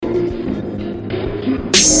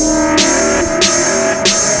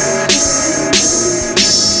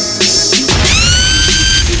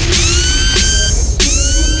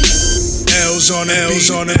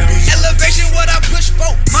Males on it. Elevation, what I push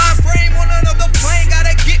for. Mind frame on another plane,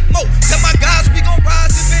 gotta get more. Tell my guys we gon'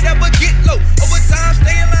 rise if it ever get low. Over time,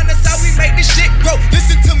 stay in line, that's how we make this shit grow.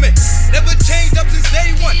 Listen to me, never changed up since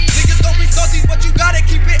day one. Niggas gon' be salty, but you gotta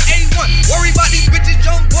keep it A1. Worry about these bitches,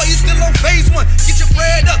 young boy, you still on phase one. Get your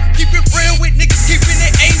bread up, keep it real with niggas keeping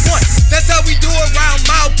it A1. That's how we do around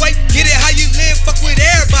my way. Get it how you live, fuck with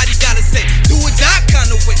everybody gotta say. Do or die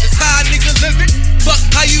kinda way, that's how a nigga living. Fuck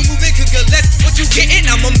how you moving, could get less what you getting.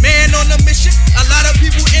 I'm a man on a mission, a lot of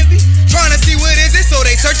people envy. Trying to see what is it, so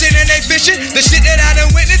they searching and they fishing. The shit that I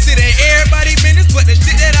done witnessed, it ain't everybody business. But the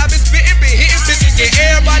shit that I been spitting, been hitting bitches, get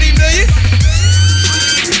everybody million.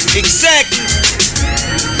 Exactly.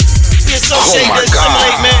 We associate that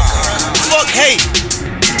assimilate, man. Fuck hate.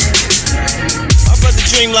 My brother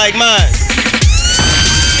dream like mine.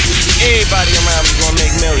 Everybody around me gonna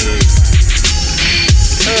make millions.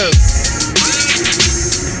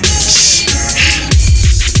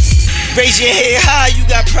 Raise your head high, you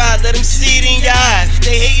got pride, let them see it in your eyes.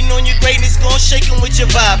 They hating on your greatness, gon' shake them with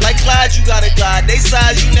your vibe. Like Clyde, you gotta glide, they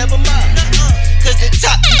size, you never mind. Cause the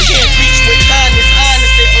top you can't reach with kindness.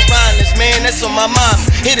 Honest, they piranhas, man, that's on my mind.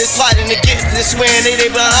 Hitters plotting against this, swearing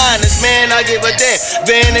they behind us. Man, I give a damn,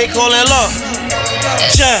 Van, they calling law.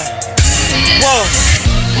 John, whoa.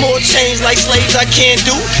 More change like slaves I can't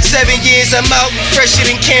do. 7 years I'm out, fresher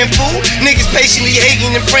than canned food. Niggas patiently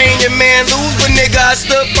hating and praying your man lose. But nigga I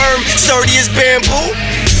stood firm, sturdy as bamboo.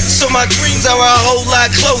 So my dreams are a whole lot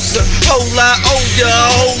closer, whole lot older, a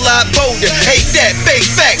whole lot bolder. Hate that, fake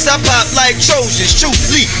facts, I pop like Trojans. Truth,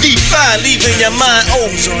 deep, fine, leaving your mind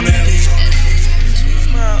open.